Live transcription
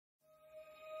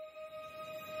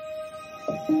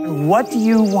What do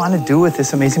you want to do with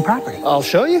this amazing property? I'll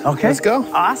show you. Okay. Let's go.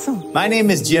 Awesome. My name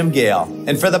is Jim Gale,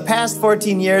 and for the past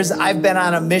 14 years, I've been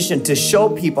on a mission to show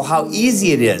people how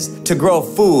easy it is to grow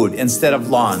food instead of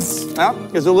lawns. Well,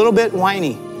 it's a little bit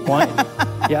whiny. Wine.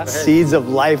 Yeah. Seeds of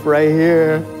life right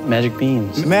here. Magic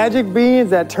beans. Magic beans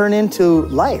that turn into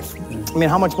life. I mean,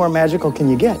 how much more magical can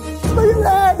you get? Look at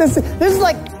that. This is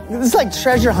like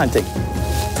treasure hunting.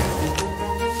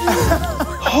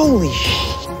 Holy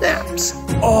snaps.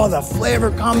 Oh, the flavor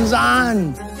comes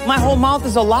on. My whole mouth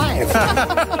is alive.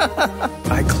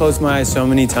 I closed my eyes so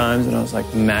many times and I was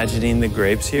like imagining the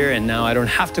grapes here, and now I don't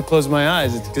have to close my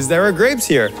eyes because there are grapes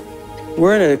here.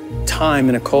 We're in a time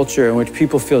in a culture in which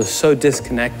people feel so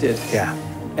disconnected. Yeah.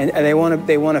 And they want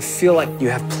to feel like you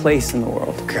have place in the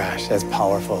world. Gosh, that's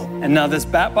powerful. And now this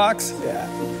bat box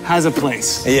has a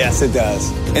place. Yes, it does.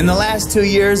 In the last 2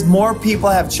 years, more people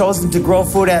have chosen to grow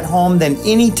food at home than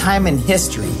any time in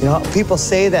history. You know, people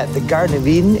say that the Garden of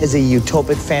Eden is a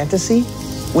utopic fantasy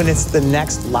when it's the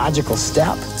next logical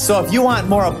step. So if you want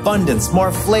more abundance,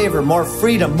 more flavor, more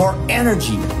freedom, more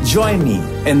energy, join me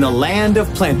in the land of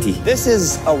plenty. This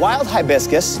is a wild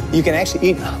hibiscus. You can actually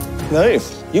eat.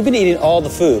 Nice. You've been eating all the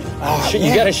food. Oh,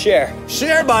 you got to share.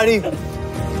 Share, buddy.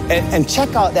 And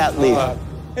check out that leaf.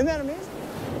 Isn't that amazing?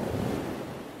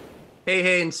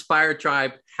 Hey, Inspired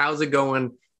Tribe. How's it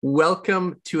going?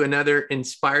 Welcome to another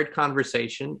Inspired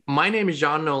Conversation. My name is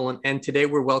Jean Nolan, and today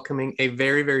we're welcoming a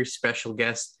very, very special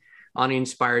guest on the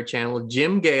Inspired channel,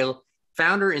 Jim Gale,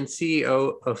 founder and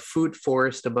CEO of Food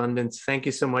Forest Abundance. Thank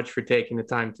you so much for taking the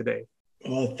time today.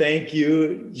 Well, thank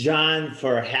you, John,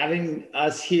 for having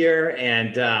us here.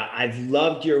 And I've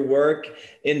loved your work.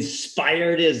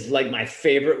 Inspired is like my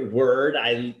favorite word.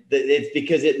 It's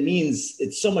because it means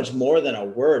it's so much more than a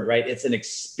word, right? It's an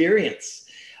experience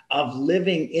of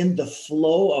living in the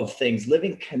flow of things,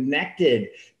 living connected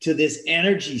to this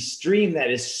energy stream that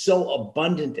is so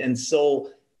abundant and so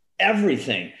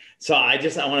everything. So I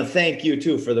want to thank you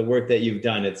too for the work that you've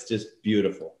done. It's just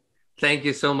beautiful. Thank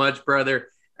you so much, brother.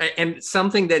 And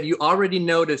something that you already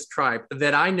noticed, Tribe,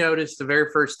 that I noticed the very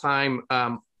first time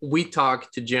we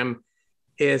talked to Jim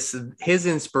is his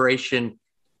inspiration,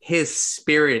 his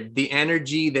spirit, the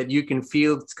energy that you can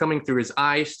feel. It's coming through his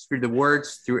eyes, through the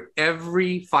words, through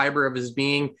every fiber of his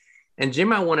being. And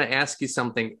Jim, I want to ask you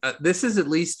something. This is at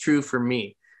least true for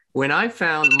me. When I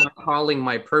found my calling,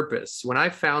 my purpose, when I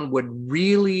found what I'm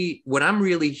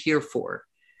really here for,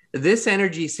 this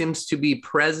energy seems to be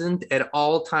present at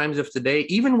all times of the day.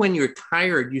 Even when you're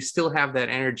tired, you still have that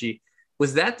energy.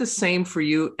 Was that the same for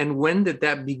you? And when did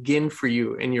that begin for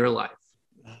you in your life?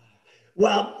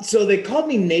 Well, so they called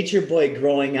me Nature Boy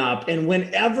growing up. And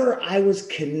whenever I was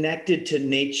connected to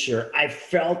nature, I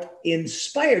felt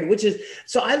inspired,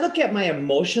 so I look at my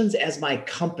emotions as my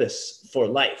compass for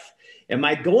life. Am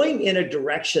I going in a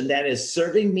direction that is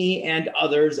serving me and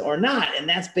others or not? And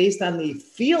that's based on the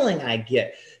feeling I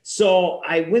get. So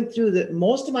I went through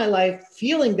most of my life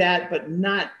feeling that, but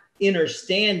not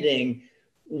understanding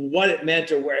what it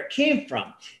meant or where it came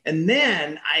from. And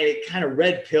then I kind of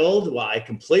I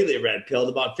completely red pilled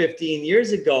about 15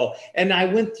 years ago. And I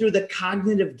went through the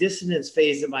cognitive dissonance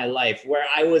phase of my life where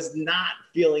I was not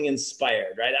feeling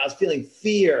inspired, right? I was feeling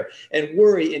fear and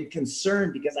worry and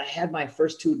concern because I had my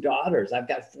first two daughters. I've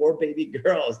got 4 baby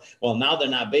girls. Well, now they're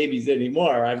not babies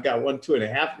anymore. I've got one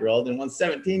 2.5-year-old and one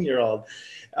 17-year-old.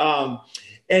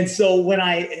 And so when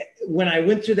I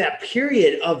went through that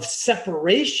period of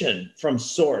separation from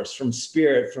source, from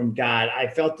spirit, from God, I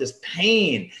felt this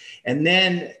pain. And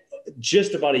then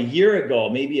just about a year ago,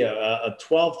 maybe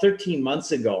 13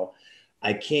 months ago,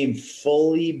 I came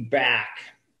fully back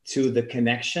to the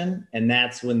connection. And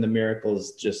that's when the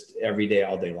miracles just every day,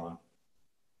 all day long.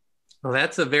 Well,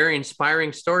 that's a very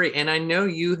inspiring story. And I know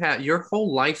you have your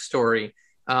whole life story.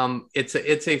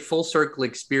 It's a full circle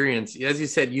experience. As you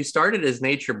said, you started as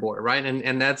Nature Boy, right?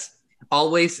 And that's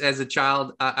always, as a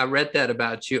child, I read that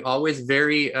about you, always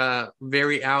very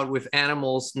out with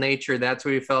animals, nature. That's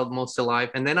where you felt most alive.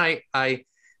 And then I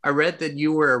read that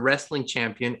you were a wrestling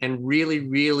champion and really,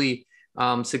 really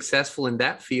successful in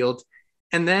that field.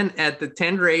 And then at the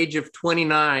tender age of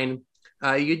 29,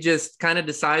 you just kind of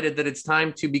decided that it's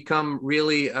time to become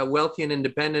really wealthy and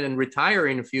independent and retire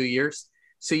in a few years.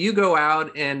 So you go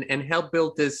out and help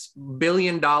build this $1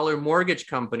 billion mortgage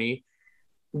company.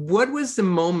 What was the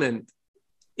moment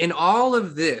in all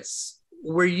of this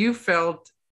where you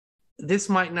felt this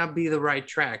might not be the right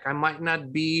track? I might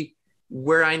not be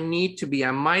where I need to be.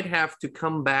 I might have to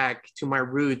come back to my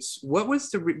roots. What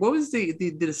was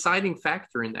the deciding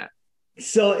factor in that?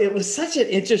 So it was such an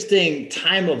interesting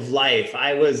time of life.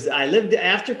 I lived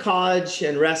after college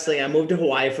and wrestling. I moved to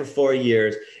Hawaii for 4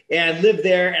 years and lived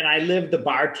there. And I lived the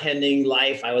bartending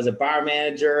life. I was a bar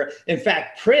manager. In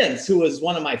fact, Prince, who was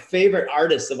one of my favorite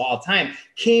artists of all time,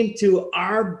 came to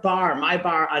our bar, my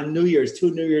bar, on New Year's,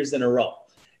 2 New Years in a row.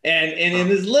 And in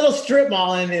this little strip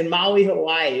mall in Maui,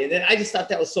 Hawaii. And I just thought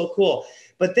that was so cool.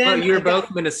 But then you're both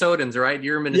Minnesotans, right?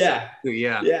 You're Minnesota.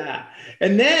 Yeah. Yeah.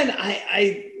 And then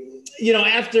I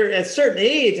after a certain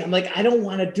age, I'm like, I don't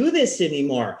want to do this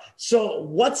anymore. So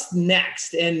what's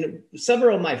next? And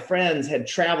several of my friends had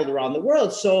traveled around the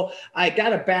world. So I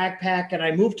got a backpack and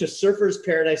I moved to Surfers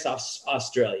Paradise,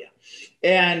 Australia.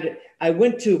 And I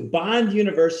went to Bond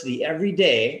University every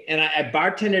day and I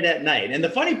bartended at night. And the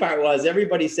funny part was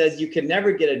everybody says you can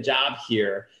never get a job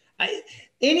here.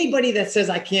 Anybody that says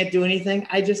I can't do anything,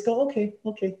 I just go, okay.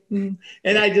 And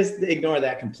I just ignore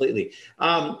that completely.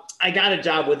 I got a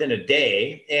job within a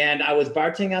day and I was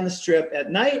bartending on the strip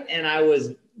at night and I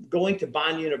was going to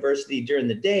Bond University during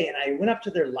the day. And I went up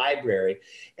to their library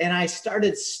and I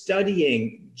started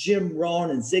studying Jim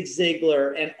Rohn and Zig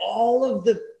Ziglar and all of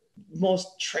the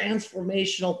most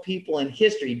transformational people in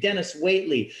history, Dennis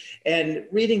Waitley, and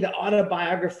reading the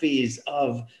autobiographies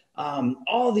of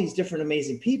all these different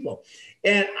amazing people.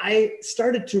 And I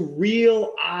started to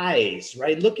realize,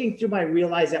 looking through my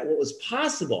realize at what was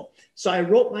possible. So I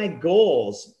wrote my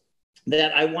goals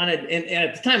that I wanted, and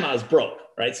at the time I was broke,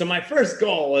 right? So my first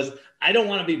goal was, I don't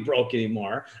want to be broke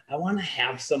anymore. I want to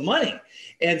have some money.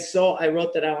 And so I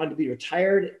wrote that I wanted to be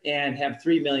retired and have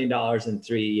 $3 million in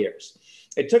 3 years.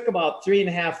 It took about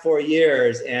 3.5, 4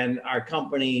 years, and our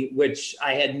company, which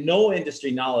I had no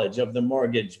industry knowledge of the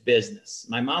mortgage business.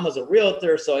 My mom was a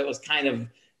realtor, so it was kind of,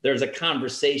 there's a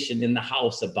conversation in the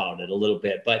house about it a little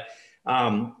bit. But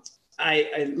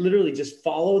I literally just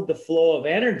followed the flow of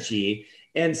energy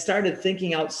and started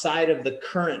thinking outside of the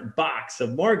current box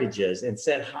of mortgages and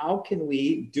said, how can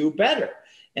we do better?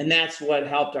 And that's what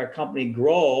helped our company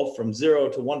grow from 0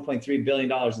 to $1.3 billion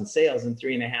in sales in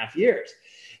 3.5 years.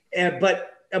 But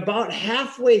about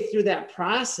halfway through that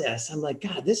process, I'm like,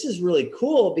 God, this is really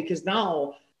cool because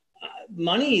now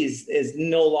money is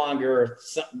no longer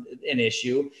an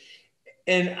issue.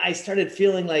 And I started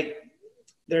feeling like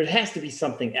there has to be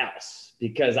something else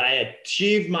because I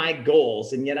achieved my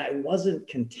goals and yet I wasn't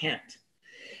content.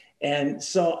 And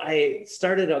so I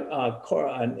started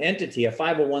an entity, a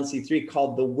 501c3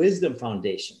 called the Wisdom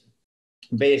Foundation,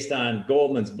 based on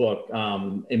Goldman's book,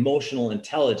 Emotional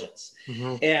Intelligence.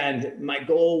 And my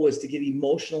goal was to get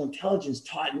emotional intelligence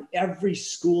taught in every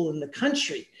school in the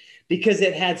country because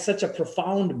it had such a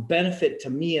profound benefit to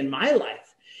me in my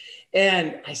life.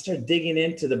 And I started digging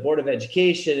into the Board of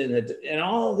Education and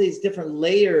all these different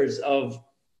layers of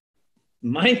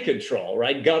mind control,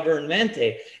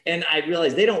 governmente. And I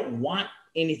realized they don't want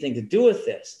anything to do with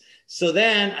this. So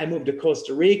then I moved to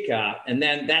Costa Rica, and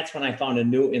then that's when I found a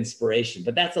new inspiration.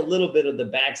 But that's a little bit of the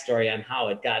backstory on how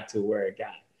it got to where it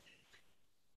got.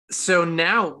 So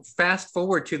now, fast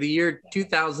forward to the year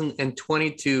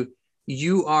 2022,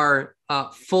 you are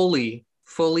fully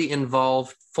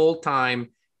involved,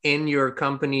 full-time in your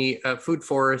company, Food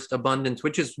Forest Abundance,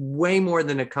 which is way more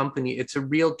than a company. It's a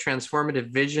real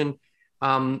transformative vision,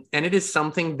 and it is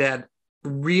something that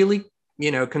really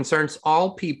concerns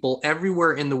all people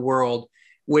everywhere in the world,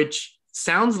 which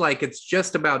sounds like it's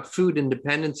just about food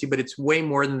independency, but it's way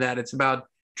more than that. It's about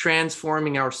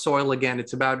transforming our soil again.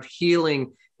 It's about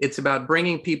healing. It's about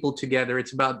bringing people together.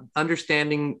 It's about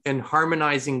understanding and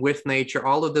harmonizing with nature,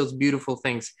 all of those beautiful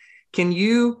things. Can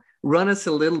you run us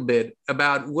a little bit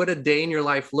about what a day in your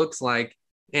life looks like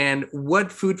and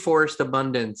what Food Forest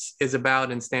Abundance is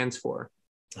about and stands for?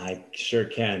 I sure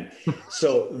can.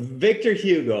 So Victor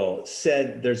Hugo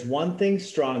said, there's one thing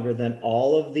stronger than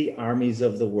all of the armies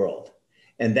of the world,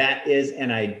 and that is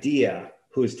an idea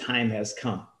whose time has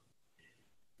come.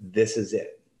 This is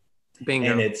it.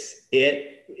 Bingo. And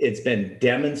it's been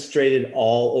demonstrated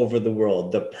all over the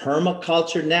world. The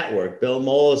Permaculture Network, Bill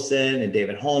Mollison and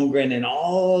David Holmgren and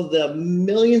all the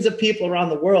millions of people around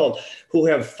the world who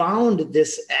have found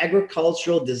this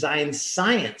agricultural design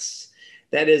science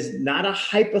that is not a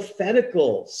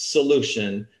hypothetical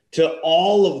solution to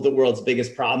all of the world's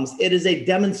biggest problems. It is a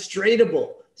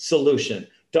demonstrable solution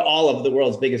to all of the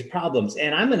world's biggest problems.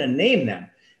 And I'm going to name them,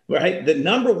 right? The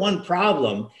number one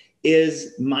problem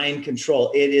is mind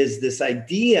control. It is this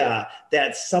idea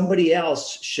that somebody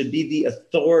else should be the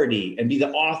authority and be the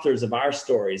authors of our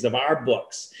stories, of our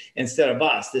books, instead of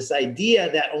us. This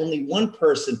idea that only one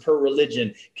person per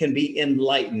religion can be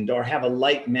enlightened or have a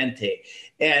light mente.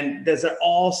 And those are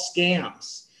all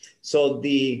scams. So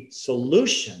the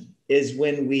solution is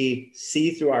when we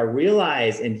see through our real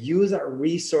eyes and use our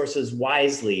resources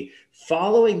wisely,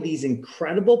 following these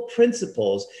incredible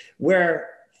principles where,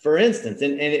 for instance,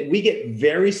 we get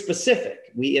very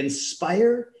specific, we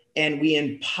inspire and we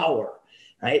empower,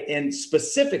 right? And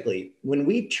specifically, when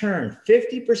we turn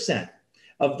 50%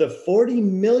 of the 40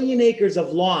 million acres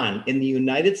of lawn in the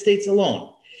United States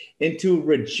alone into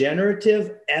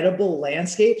regenerative edible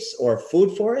landscapes or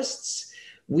food forests,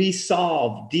 we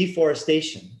solve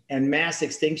deforestation and mass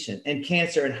extinction and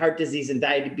cancer and heart disease and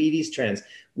diabetes trends.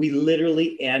 We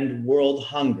literally end world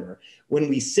hunger when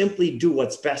we simply do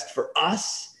what's best for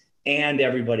us and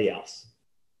everybody else.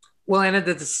 Well, and at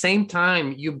the same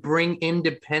time, you bring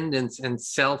independence and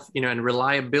self, and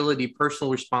reliability,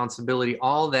 personal responsibility,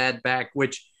 all that back,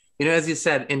 which, as you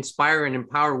said, inspire and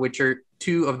empower, which are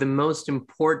two of the most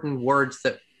important words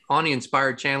that on the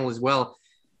Inspired channel as well.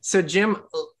 So, Jim,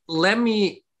 let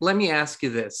me ask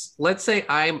you this. Let's say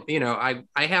I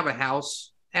have a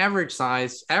house, average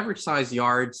size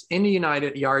yards in the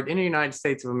United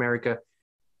States of America.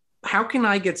 How can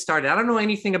I get started? I don't know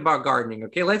anything about gardening.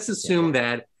 Okay, let's assume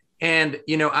that. And,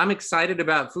 I'm excited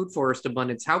about food forest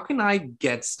abundance. How can I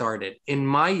get started in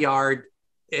my yard,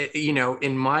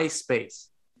 in my space?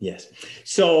 Yes.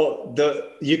 So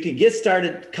you can get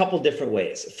started a couple different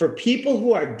ways. For people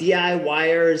who are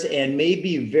DIYers and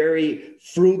maybe very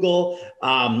frugal,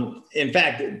 in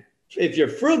fact, if you're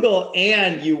frugal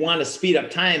and you want to speed up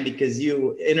time because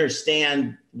you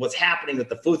understand what's happening with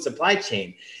the food supply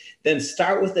chain, then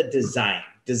start with a design.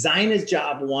 Design is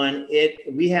job one.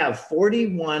 We have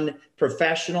 41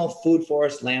 professional food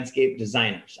forest landscape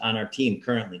designers on our team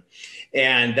currently.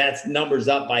 And that's numbers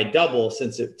up by double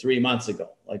since 3 months ago.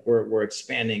 Like we're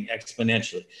expanding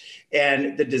exponentially.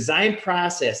 And the design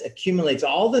process accumulates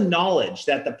all the knowledge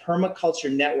that the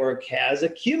permaculture network has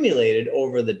accumulated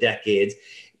over the decades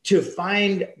to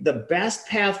find the best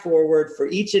path forward for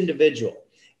each individual.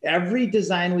 Every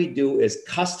design we do is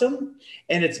custom,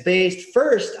 and it's based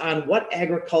first on what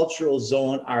agricultural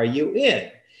zone are you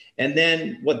in? And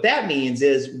then what that means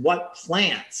is what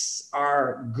plants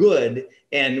are good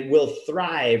and will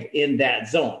thrive in that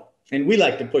zone. And we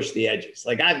like to push the edges.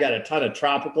 Like I've got a ton of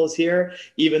tropicals here,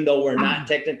 even though we're not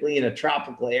technically in a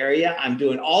tropical area, I'm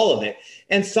doing all of it.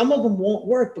 And some of them won't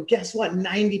work, but guess what?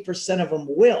 90% of them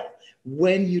will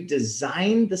when you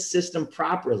design the system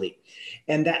properly.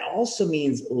 And that also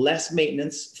means less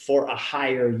maintenance for a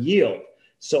higher yield.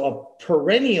 So a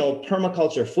perennial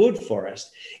permaculture food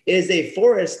forest is a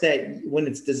forest that when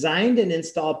it's designed and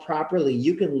installed properly,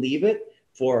 you can leave it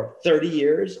for 30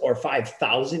 years or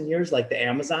 5,000 years, like the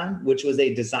Amazon, which was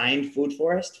a designed food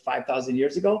forest 5,000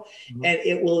 years ago. Mm-hmm. And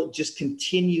it will just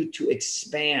continue to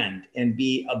expand and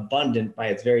be abundant by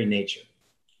its very nature.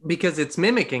 Because it's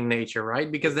mimicking nature,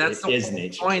 right? Because that's the whole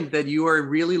point, that you are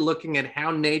really looking at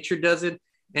how nature does it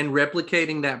and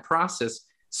replicating that process.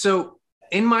 So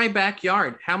in my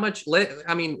backyard, how much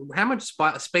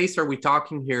space are we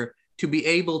talking here to be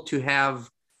able to have,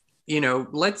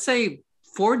 let's say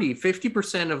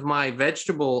 50% of my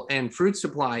vegetable and fruit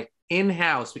supply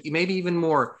in-house, maybe even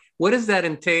more? What does that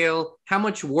entail? How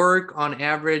much work on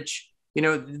average?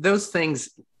 Those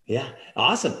things. Yeah,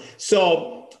 awesome.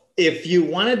 So if you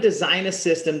want to design a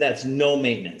system that's no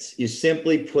maintenance, you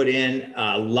simply put in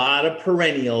a lot of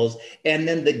perennials and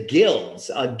then the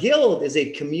guilds. A guild is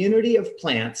a community of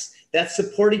plants that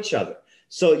support each other.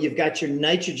 So you've got your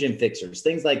nitrogen fixers,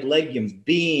 things like legumes,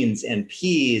 beans and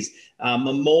peas,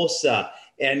 mimosa,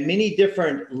 and many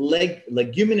different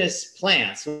leguminous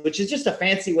plants, which is just a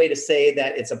fancy way to say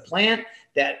that it's a plant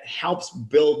that helps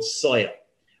build soil.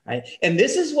 Right? And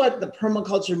this is what the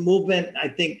permaculture movement, I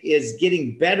think, is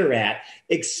getting better at,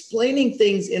 explaining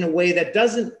things in a way that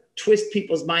doesn't twist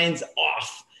people's minds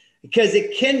off, because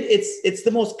it's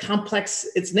the most complex,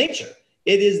 it's nature.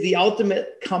 It is the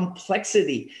ultimate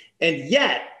complexity, and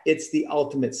yet it's the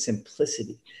ultimate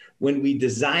simplicity. When we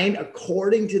design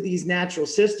according to these natural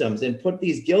systems and put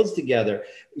these guilds together,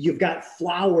 you've got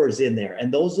flowers in there,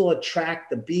 and those will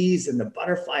attract the bees and the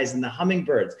butterflies and the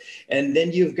hummingbirds. And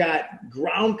then you've got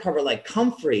ground cover like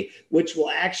comfrey, which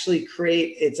will actually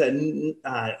create, it's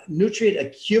a nutrient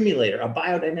accumulator, a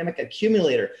biodynamic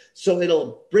accumulator. So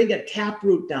it'll bring a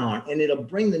taproot down and it'll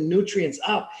bring the nutrients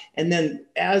up. And then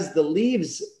as the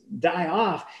leaves die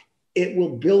off, it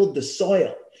will build the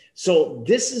soil. So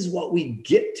this is what we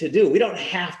get to do. We don't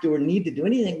have to or need to do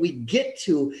anything. We get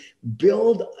to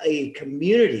build a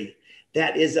community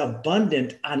that is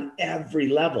abundant on every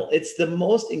level. It's the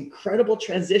most incredible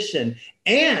transition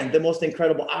and the most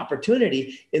incredible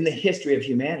opportunity in the history of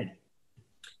humanity.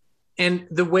 And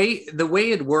the way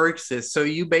it works is, so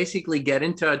you basically get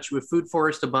in touch with Food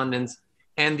Forest Abundance.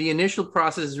 And the initial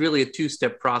process is really a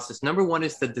two-step process. Number one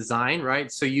is the design,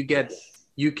 right? So you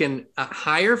can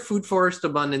hire Food Forest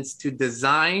Abundance to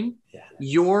design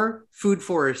your food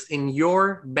forest in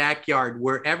your backyard,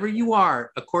 wherever you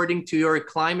are, according to your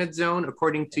climate zone,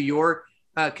 according to your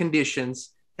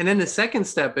conditions. And then the second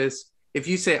step is, if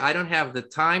you say, I don't have the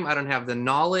time, I don't have the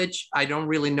knowledge, I don't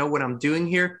really know what I'm doing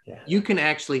here, you can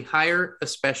actually hire a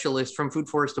specialist from Food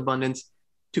Forest Abundance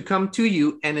to come to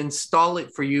you and install it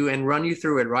for you and run you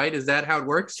through it, right? Is that how it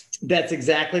works? That's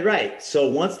exactly right. So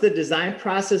once the design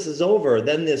process is over,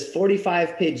 then this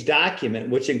 45-page document,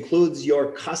 which includes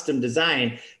your custom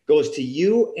design, goes to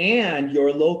you and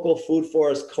your local food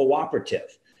forest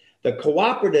cooperative. The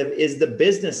cooperative is the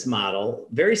business model,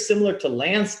 very similar to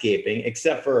landscaping,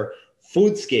 except for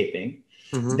foodscaping,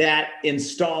 that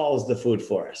installs the food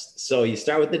forest. So you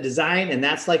start with the design, and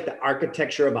that's like the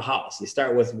architecture of a house. You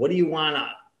start with, what do you want to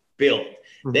build?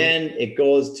 Then it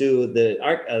goes to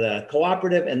the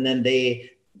cooperative, and then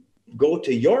they go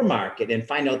to your market and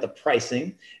find out the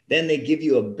pricing. Then they give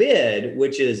you a bid,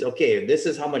 which is, okay, this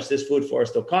is how much this food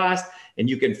forest will cost, and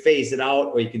you can phase it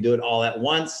out, or you can do it all at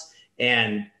once,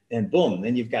 and boom,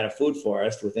 then you've got a food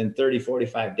forest within 30,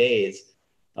 45 days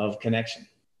of connection.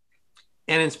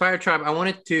 And Inspire Tribe, I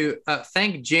wanted to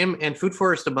thank Jim and Food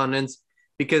Forest Abundance,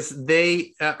 because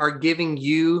they are giving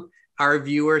you, our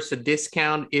viewers, a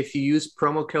discount if you use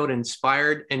promo code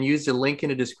INSPIRED and use the link in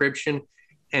the description,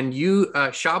 and you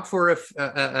shop for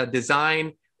a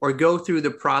design or go through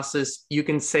the process. You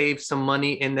can save some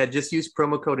money in that. Just use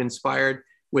promo code INSPIRED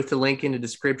with the link in the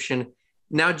description.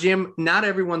 Now, Jim, not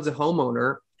everyone's a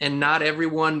homeowner, and not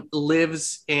everyone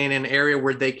lives in an area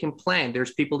where they can plant.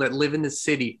 There's people that live in the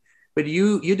city. But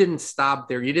you didn't stop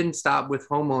there. You didn't stop with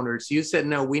homeowners. You said,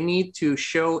 no, we need to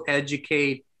show,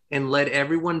 educate, and let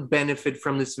everyone benefit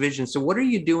from this vision. So what are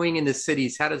you doing in the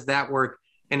cities? How does that work?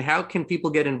 And how can people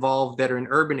get involved that are in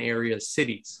urban areas,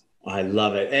 cities? I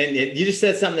love it. And you just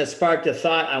said something that sparked a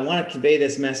thought. I want to convey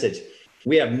this message.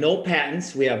 We have no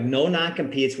patents. We have no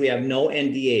non-competes. We have no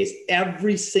NDAs.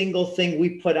 Every single thing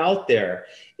we put out there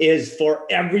is for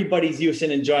everybody's use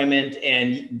and enjoyment.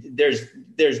 And there's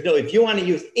no, if you want to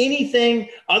use anything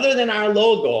other than our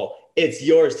logo, it's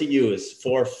yours to use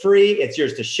for free. It's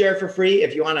yours to share for free.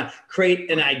 If you want to create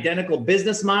an identical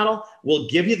business model, we'll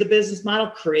give you the business model,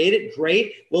 create it.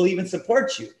 Great. We'll even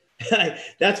support you.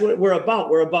 That's what we're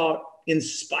about. We're about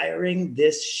inspiring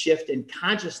this shift in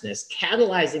consciousness,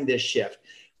 catalyzing this shift.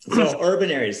 So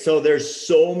urban areas. So there's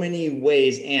so many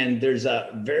ways, and there's a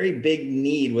very big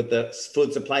need with the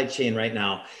food supply chain right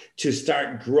now to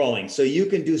start growing. So you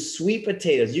can do sweet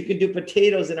potatoes. You can do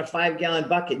potatoes in a 5-gallon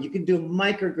bucket. You can do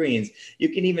microgreens. You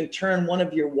can even turn one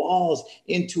of your walls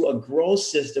into a grow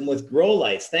system with grow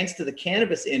lights. Thanks to the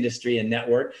cannabis industry and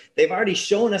network, they've already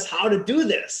shown us how to do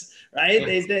this, right?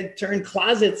 They turn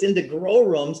closets into grow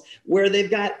rooms where they've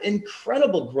got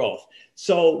incredible growth.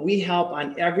 So we help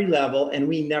on every level, and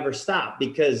we never stop,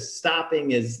 because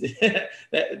stopping is,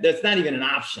 that's not even an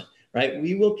option, right?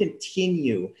 We will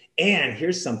continue. And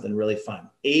here's something really fun.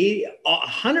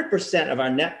 100% of our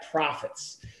net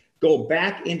profits go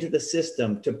back into the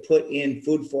system to put in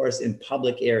food forests in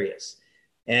public areas.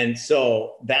 And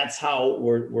so that's how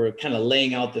we're kind of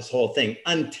laying out this whole thing,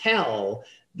 until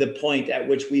the point at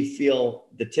which we feel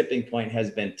the tipping point has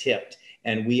been tipped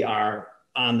and we are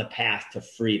on the path to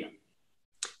freedom.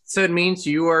 So it means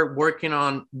you are working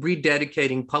on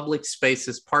rededicating public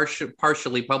spaces,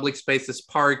 partially public spaces,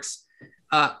 parks,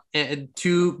 and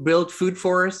to build food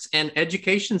forests and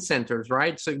education centers,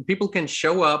 right? So people can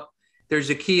show up. There's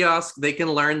a kiosk. They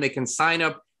can learn. They can sign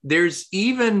up. There's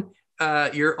even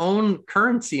your own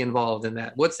currency involved in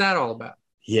that. What's that all about?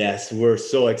 Yes, we're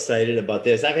so excited about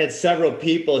this. I've had several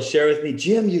people share with me,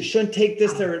 Jim, you shouldn't take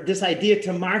this idea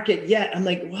to market yet. I'm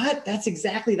like, what? That's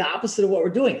exactly the opposite of what we're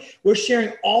doing. We're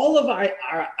sharing all of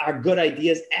our good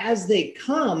ideas as they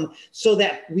come, so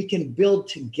that we can build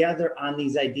together on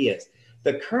these ideas.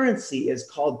 The currency is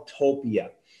called Topia.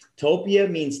 Topia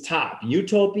means top.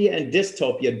 Utopia and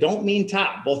dystopia don't mean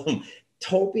top, both of them.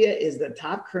 Topia is the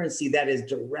top currency that is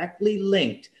directly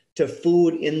linked to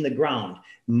food in the ground.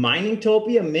 Mining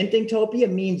Topia, minting Topia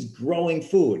means growing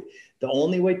food. The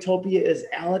only way Topia is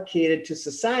allocated to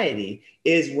society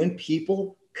is when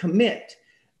people commit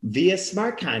via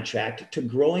smart contract to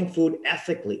growing food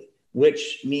ethically,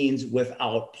 which means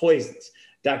without poisons.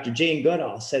 Dr. Jane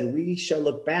Goodall said, we shall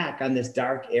look back on this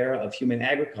dark era of human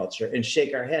agriculture and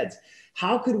shake our heads.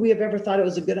 How could we have ever thought it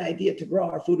was a good idea to grow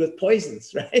our food with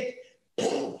poisons, right?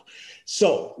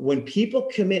 So when people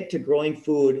commit to growing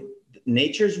food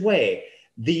nature's way,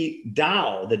 the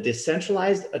DAO, the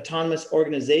decentralized autonomous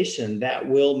organization that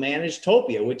will manage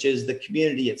Topia, which is the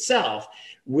community itself,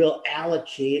 will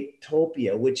allocate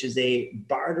Topia, which is a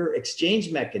barter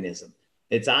exchange mechanism.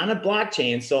 It's on a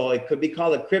blockchain, so it could be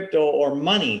called a crypto or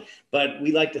money, but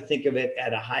we like to think of it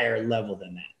at a higher level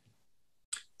than that.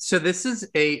 So this is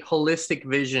a holistic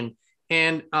vision.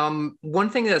 And one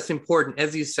thing that's important,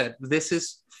 as you said, this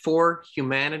is for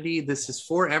humanity. This is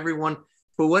for everyone.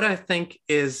 But what I think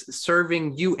is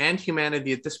serving you and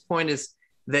humanity at this point is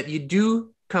that you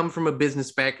do come from a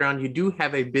business background. You do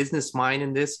have a business mind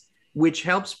in this, which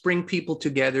helps bring people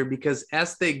together, because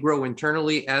as they grow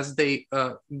internally, as they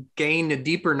gain a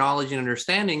deeper knowledge and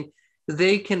understanding,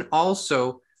 they can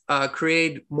also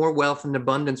create more wealth and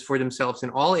abundance for themselves in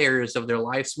all areas of their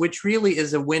lives, which really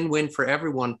is a win-win for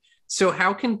everyone. So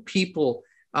how can people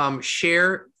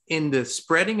share in the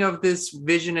spreading of this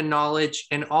vision and knowledge,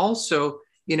 and also,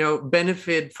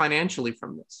 benefit financially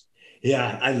from this?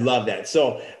 Yeah, I love that.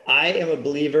 So I am a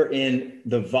believer in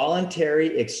the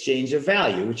voluntary exchange of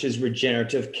value, which is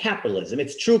regenerative capitalism.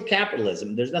 It's true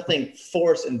capitalism. There's nothing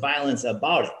force and violence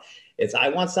about it. It's, I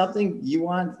want something, you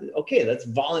want, okay, let's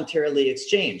voluntarily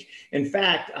exchange. In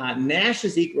fact,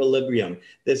 Nash's equilibrium,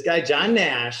 this guy, John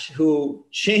Nash, who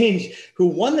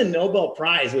won the Nobel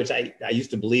Prize, which I used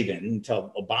to believe in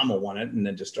until Obama won it and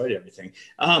then destroyed everything.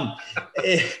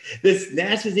 This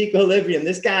Nash's equilibrium,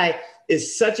 this guy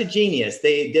is such a genius.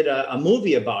 They did a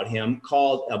movie about him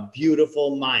called A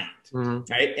Beautiful Mind,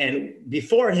 right? And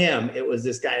before him, it was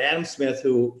this guy, Adam Smith,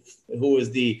 who was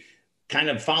the kind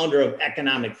of founder of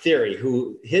economic theory,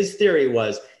 who his theory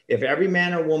was, if every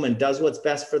man or woman does what's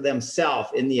best for themselves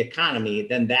in the economy,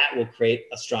 then that will create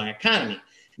a strong economy.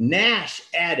 Nash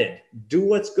added, do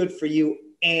what's good for you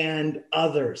and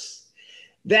others.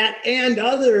 That and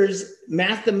others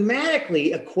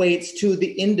mathematically equates to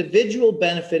the individual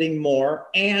benefiting more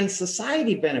and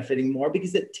society benefiting more,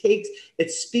 because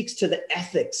it speaks to the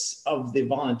ethics of the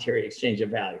voluntary exchange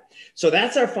of value. So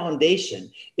that's our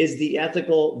foundation, is the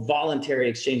ethical voluntary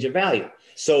exchange of value.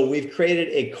 So we've created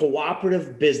a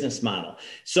cooperative business model.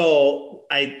 So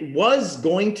I was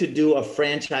going to do a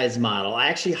franchise model. I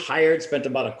actually spent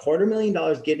about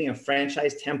 $250,000 getting a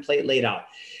franchise template laid out.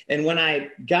 And when I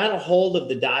got a hold of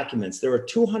the documents, there were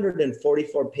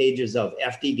 244 pages of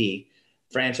FDD,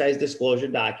 franchise disclosure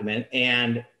document,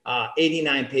 and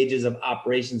 89 pages of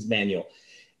operations manual.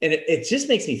 And it just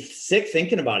makes me sick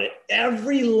thinking about it.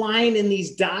 Every line in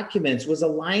these documents was a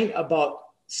line about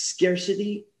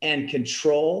scarcity and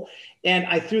control. And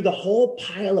I threw the whole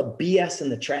pile of BS in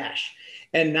the trash.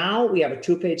 And now we have a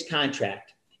 2-page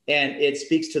contract. And it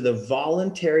speaks to the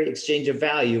voluntary exchange of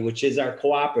value, which is our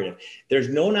cooperative. There's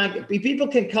people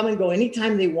can come and go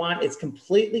anytime they want. It's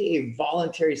completely a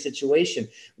voluntary situation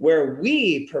where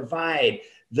we provide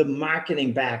the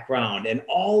marketing background and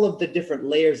all of the different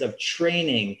layers of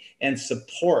training and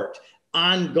support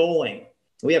ongoing.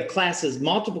 We have classes,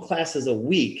 multiple classes a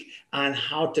week on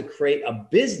how to create a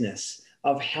business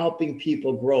of helping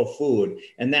people grow food.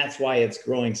 And that's why it's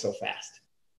growing so fast.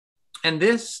 And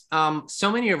this,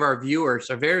 so many of our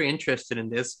viewers are very interested in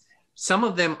this. Some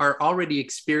of them are already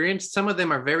experienced. Some of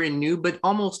them are very new, but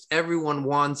almost everyone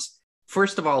wants,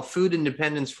 first of all, food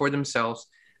independence for themselves,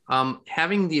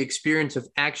 having the experience of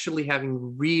actually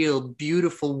having real,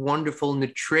 beautiful, wonderful,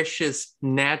 nutritious,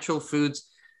 natural foods.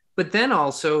 But then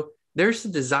also there's the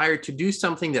desire to do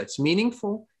something that's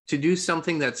meaningful, to do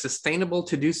something that's sustainable,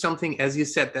 to do something, as you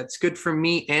said, that's good for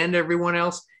me and everyone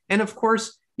else. And of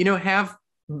course, have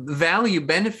value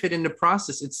benefit in the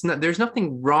process. There's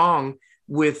nothing wrong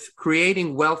with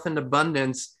creating wealth and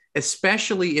abundance,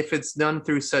 especially if it's done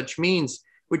through such means,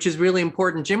 which is really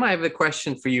important. Jim, I have a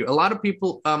question for you. A lot of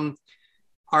people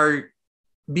are,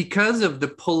 because of the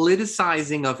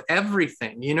politicizing of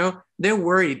everything, they're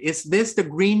worried. Is this the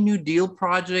Green New Deal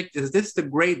project? Is this the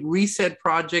Great Reset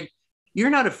project? You're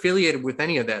not affiliated with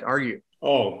any of that, are you?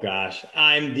 Oh, gosh,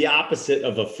 I'm the opposite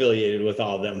of affiliated with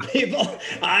all them people.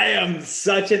 I am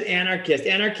such an anarchist.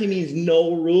 Anarchy means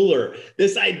no ruler.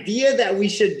 This idea that we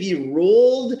should be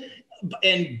ruled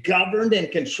and governed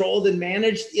and controlled and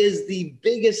managed is the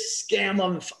biggest scam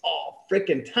of all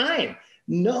freaking time.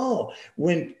 No,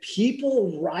 when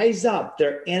people rise up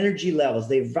their energy levels,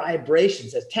 their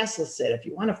vibrations, as Tesla said, if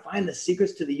you want to find the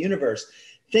secrets to the universe,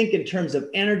 think in terms of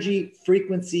energy,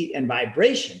 frequency, and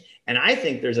vibration. And I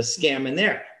think there's a scam in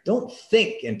there. Don't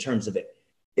think in terms of it.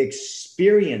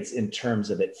 Experience in terms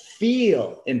of it.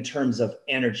 Feel in terms of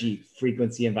energy,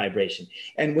 frequency, and vibration.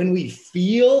 And when we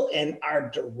feel and are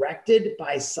directed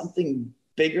by something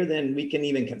bigger than we can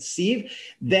even conceive,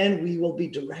 then we will be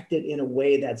directed in a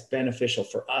way that's beneficial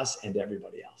for us and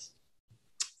everybody else.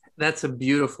 That's a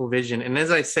beautiful vision. And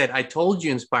as I said, I told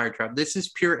you, Inspire Tribe, this is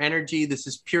pure energy. This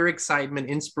is pure excitement,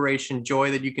 inspiration,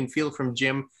 joy that you can feel from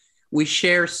Jim. We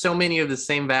share so many of the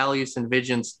same values and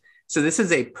visions. So this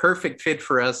is a perfect fit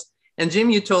for us. And Jim,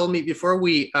 you told me before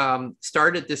we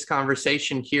started this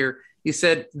conversation here, you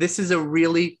said this is a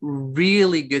really,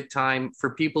 really good time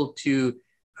for people to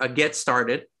get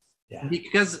started. Yeah.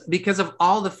 Because of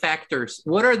all the factors.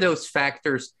 What are those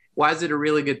factors? Why is it a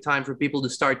really good time for people to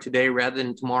start today rather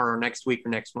than tomorrow or next week or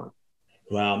next month?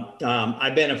 Well,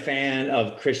 I've been a fan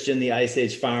of Christian, the Ice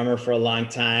Age farmer, for a long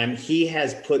time. He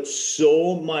has put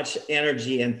so much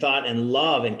energy and thought and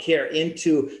love and care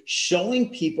into showing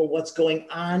people what's going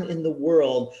on in the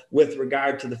world with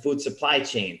regard to the food supply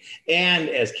chain. And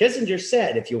as Kissinger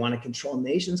said, if you want to control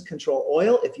nations, control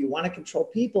oil. If you want to control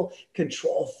people,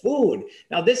 control food.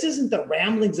 Now, this isn't the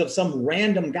ramblings of some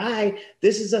random guy.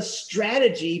 This is a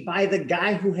strategy by the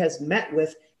guy who has met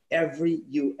with every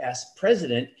U.S.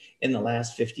 president in the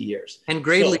last 50 years. And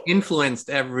greatly influenced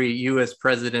every U.S.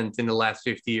 president in the last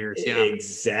 50 years. Yeah,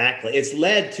 exactly. It's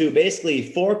led to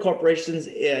basically 4 corporations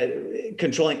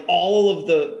controlling all of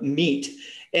the meat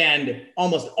and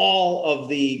almost all of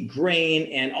the grain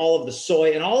and all of the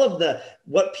soy and all of the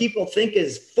what people think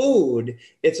is food.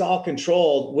 It's all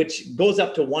controlled, which goes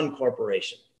up to 1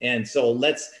 corporation. And so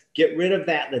let's get rid of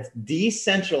that. Let's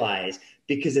decentralize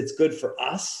because it's good for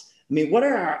us. I mean, what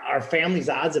are our family's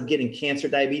odds of getting cancer,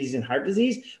 diabetes, and heart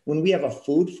disease when we have a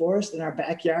food forest in our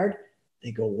backyard?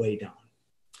 They go way down.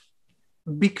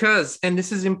 Because, and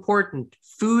this is important,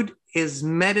 food is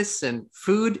medicine.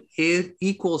 Food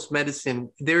equals medicine.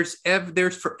 There's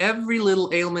for every little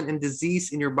ailment and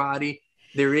disease in your body,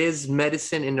 there is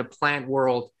medicine in the plant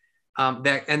world.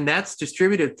 And that's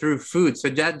distributed through food. So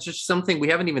that's just something we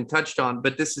haven't even touched on,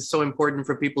 but this is so important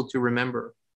for people to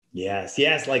remember. Yes.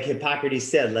 Like Hippocrates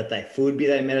said, let thy food be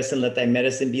thy medicine, let thy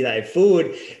medicine be thy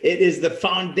food. It is the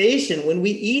foundation. When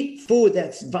we eat food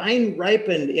that's vine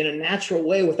ripened in a natural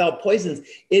way without poisons,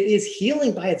 it is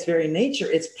healing by its very nature.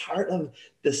 It's part of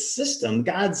the system.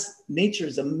 God's nature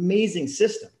is an amazing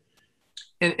system.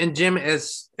 And Jim,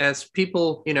 as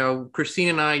people,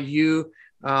 Kristin and I, you,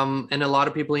 and a lot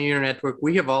of people in your network,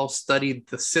 we have all studied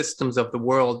the systems of the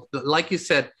world. Like you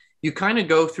said, you kind of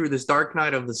go through this dark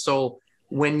night of the soul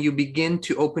when you begin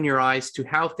to open your eyes to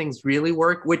how things really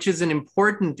work, which is an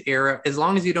important era, as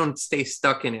long as you don't stay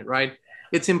stuck in it, right?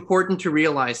 It's important to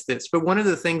realize this. But one of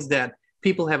the things that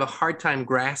people have a hard time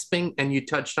grasping, and you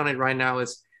touched on it right now,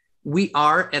 is we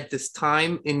are at this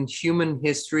time in human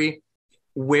history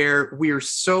where we are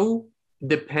so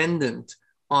dependent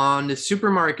on the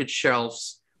supermarket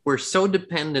shelves. We're so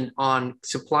dependent on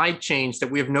supply chains that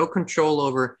we have no control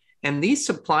over. And these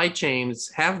supply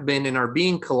chains have been and are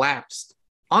being collapsed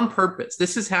on purpose.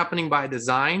 This is happening by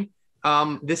design.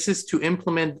 This is to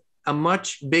implement a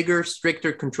much bigger,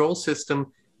 stricter control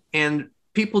system. And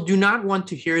people do not want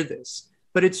to hear this.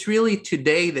 But it's really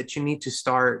today that you need to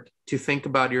start to think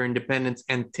about your independence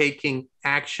and taking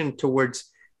action towards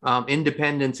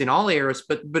independence in all areas.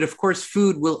 But of course,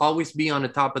 food will always be on the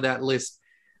top of that list.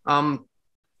 Do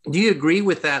you agree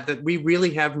with that we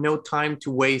really have no time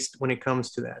to waste when it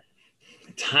comes to that?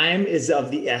 Time is of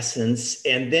the essence.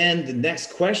 And then the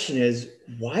next question is,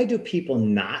 why do people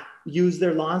not use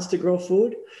their lawns to grow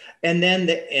food? And then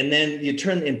you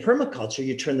turn in permaculture,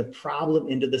 you turn the problem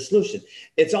into the solution.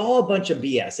 It's all a bunch of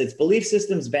BS. It's belief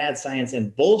systems, bad science,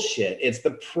 and bullshit. It's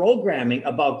the programming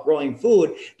about growing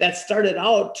food that started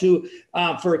out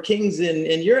for kings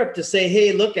in Europe to say,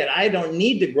 hey, look, I don't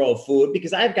need to grow food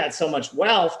because I've got so much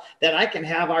wealth that I can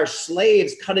have our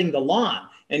slaves cutting the lawn.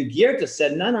 And Goethe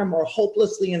said, none are more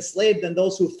hopelessly enslaved than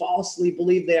those who falsely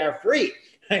believe they are free.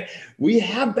 We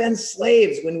have been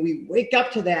slaves. When we wake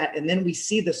up to that, and then we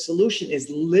see the solution is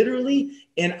literally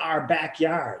in our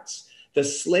backyards. The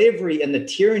slavery and the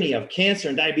tyranny of cancer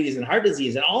and diabetes and heart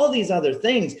disease and all of these other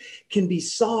things can be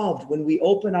solved when we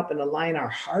open up and align our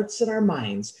hearts and our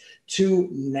minds to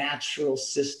natural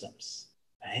systems,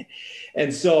 right?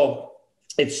 And so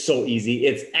it's so easy.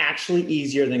 It's actually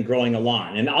easier than growing a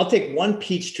lawn. And I'll take one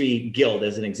peach tree guild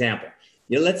as an example.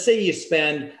 Let's say you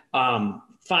spend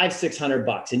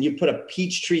 $500-600 and you put a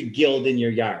peach tree guild in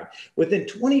your yard. Within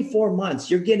 24 months,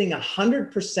 you're getting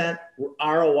 100%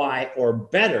 ROI or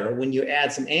better when you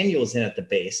add some annuals in at the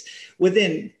base.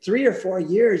 Within 3 or 4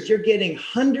 years, you're getting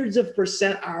hundreds of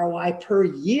percent ROI per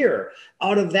year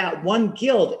out of that one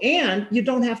guild. And you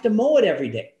don't have to mow it every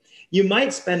day. You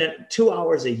might spend 2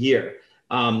 hours a year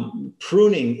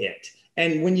pruning it.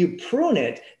 And when you prune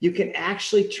it, you can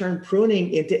actually turn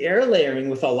pruning into air layering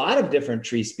with a lot of different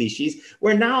tree species,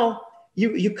 where now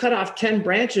you cut off 10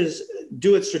 branches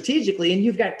do it strategically, and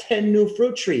you've got 10 new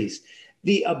fruit trees.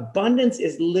 The abundance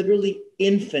is literally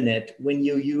infinite when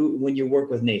you work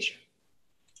with nature.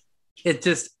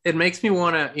 It makes me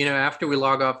want to, you know, after we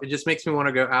log off, it just makes me want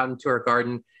to go out into our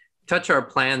garden, touch our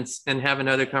plants, and have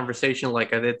another conversation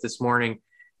like I did this morning.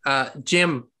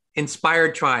 Jim,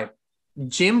 Inspired Tribe,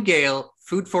 Jim Gale,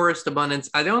 Food Forest Abundance.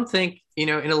 I don't think, you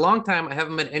know, in a long time, I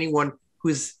haven't met anyone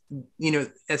who's, you know,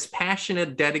 as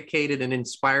passionate, dedicated, and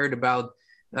inspired about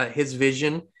his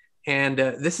vision. And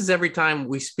this is every time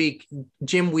we speak.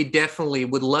 Jim, we definitely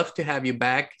would love to have you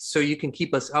back so you can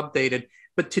keep us updated.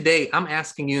 But today, I'm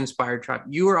asking you, Inspired Tribe,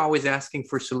 you are always asking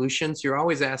for solutions. You're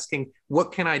always asking,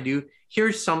 what can I do?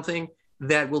 Here's something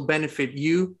that will benefit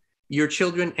you, your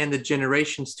children, and the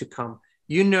generations to come.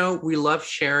 You know, we love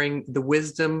sharing the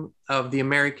wisdom of the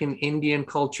American Indian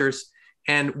cultures.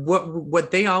 And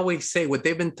what they always say, what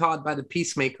they've been taught by the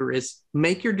peacemaker is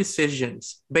make your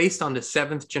decisions based on the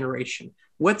seventh generation.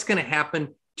 What's going to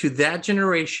happen to that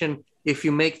generation if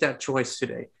you make that choice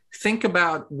today? Think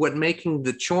about what making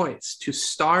the choice to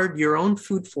start your own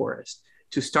food forest,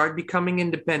 to start becoming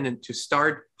independent, to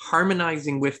start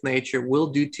harmonizing with nature will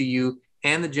do to you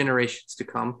and the generations to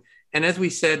come. And as we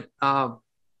said,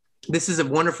 this is a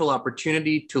wonderful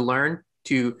opportunity to learn,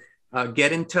 to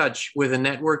get in touch with a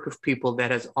network of people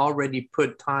that has already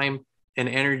put time and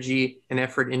energy and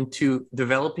effort into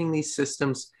developing these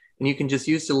systems. And you can just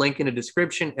use the link in the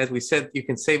description. As we said, you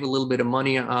can save a little bit of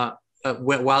money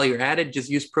while you're at it. Just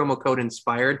use promo code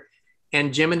INSPIRED.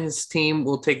 And Jim and his team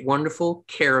will take wonderful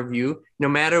care of you, no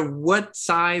matter what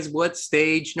size, what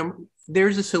stage.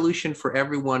 There's a solution for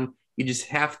everyone. You just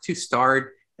have to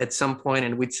start at some point.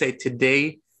 And we'd say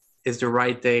today is the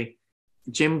right day.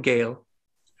 Jim Gale,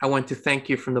 I want to thank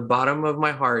you from the bottom of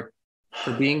my heart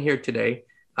for being here today.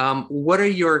 What are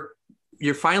your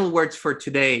final words for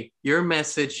today, your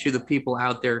message to the people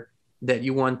out there that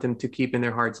you want them to keep in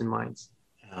their hearts and minds?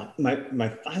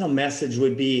 My final message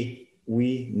would be,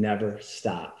 we never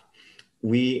stop.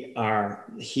 We are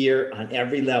here on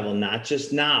every level, not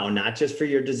just now, not just for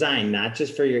your design, not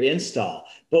just for your install,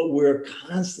 but we're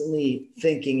constantly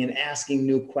thinking and asking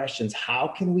new questions. How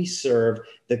can we serve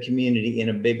the community in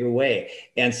a bigger way?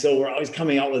 And so we're always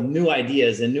coming out with new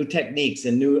ideas and new techniques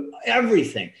and new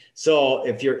everything. So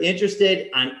if you're interested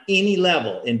on any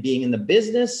level in being in the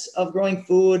business of growing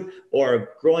food or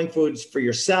growing foods for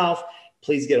yourself,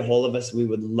 please get a hold of us. We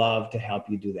would love to help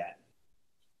you do that.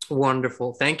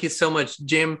 Wonderful. Thank you so much,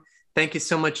 Jim. Thank you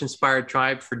so much, Inspired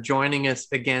Tribe, for joining us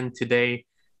again today.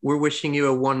 We're wishing you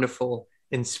a wonderful,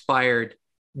 inspired,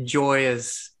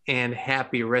 joyous, and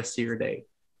happy rest of your day.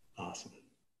 Awesome.